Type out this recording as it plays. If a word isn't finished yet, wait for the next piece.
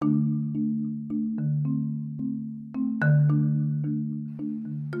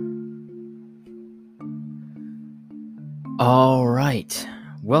All right,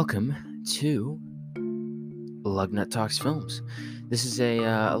 welcome to Lugnut Talks Films. This is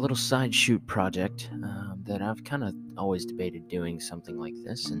a little side shoot project that I've kind of always debated doing something like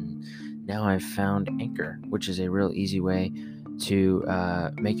this, and now I've found Anchor, which is a real easy way to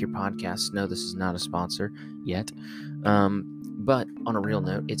make your podcast. No, this is not a sponsor yet, but on a real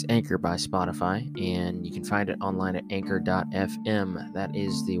note, it's Anchor by Spotify, and you can find it online at anchor.fm. That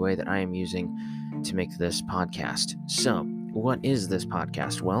is the way that I am using to make this podcast. So, what is this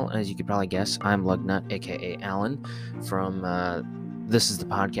podcast? Well, as you could probably guess, I'm Lugnut, aka Alan, from This is the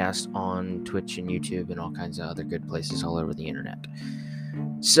Podcast on Twitch and YouTube and all kinds of other good places all over the internet.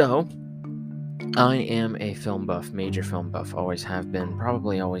 So, I am a film buff, major film buff, always have been,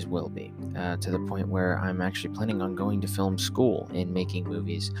 probably always will be, to the point where I'm actually planning on going to film school and making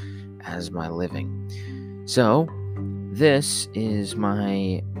movies as my living. So, this is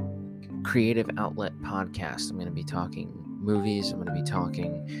my creative outlet podcast. I'm going to be talking movies. I'm going to be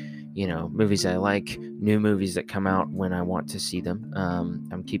talking, movies I like, new movies that come out when I want to see them.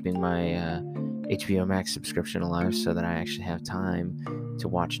 I'm keeping my HBO Max subscription alive so that I actually have time to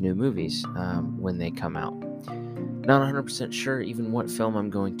watch new movies when they come out. Not 100% sure even what film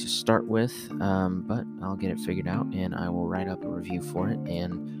I'm going to start with, but I'll get it figured out and I will write up a review for it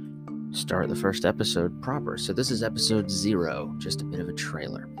and start the first episode proper. So this is episode 0, just a bit of a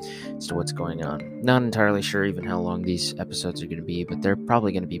trailer as to what's going on. Not entirely sure even how long these episodes are going to be, but they're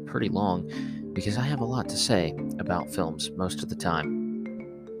probably going to be pretty long because I have a lot to say about films most of the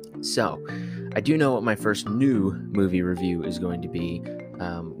time. So I do know what my first new movie review is going to be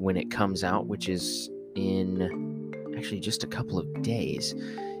when it comes out, which is in actually just a couple of days.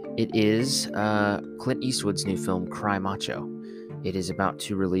 It is Clint Eastwood's new film, Cry Macho. It is about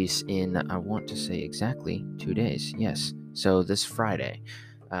to release in, I want to say exactly 2 days. Yes. So this Friday,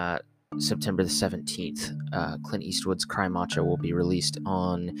 September the 17th, Clint Eastwood's Cry Macho will be released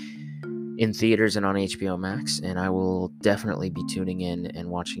in theaters and on HBO Max, and I will definitely be tuning in and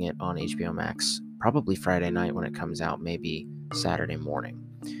watching it on HBO Max, probably Friday night when it comes out, maybe Saturday morning.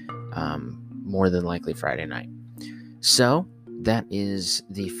 More than likely Friday night. So that is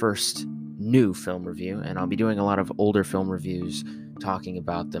the first new film review, and I'll be doing a lot of older film reviews, talking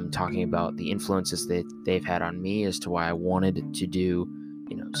about them, talking about the influences that they've had on me as to why I wanted to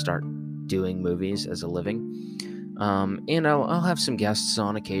start doing movies as a living. And I'll have some guests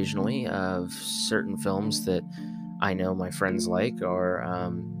on occasionally of certain films that I know my friends like, or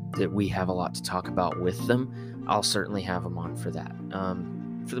that we have a lot to talk about with them. I'll certainly have them on for that.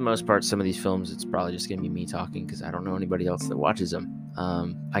 For the most part, some of these films, it's probably just going to be me talking because I don't know anybody else that watches them.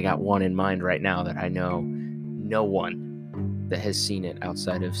 I got one in mind right now that I know no one that has seen it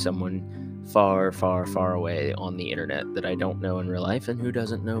outside of someone far, far, far away on the internet that I don't know in real life and who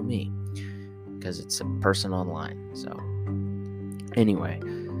doesn't know me because it's a person online. So anyway,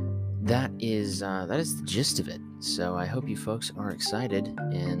 that is the gist of it. So I hope you folks are excited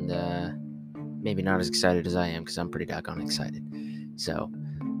and maybe not as excited as I am because I'm pretty doggone excited. So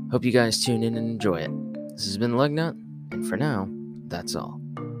hope you guys tune in and enjoy it. This has been Lugnut, and for now, that's all.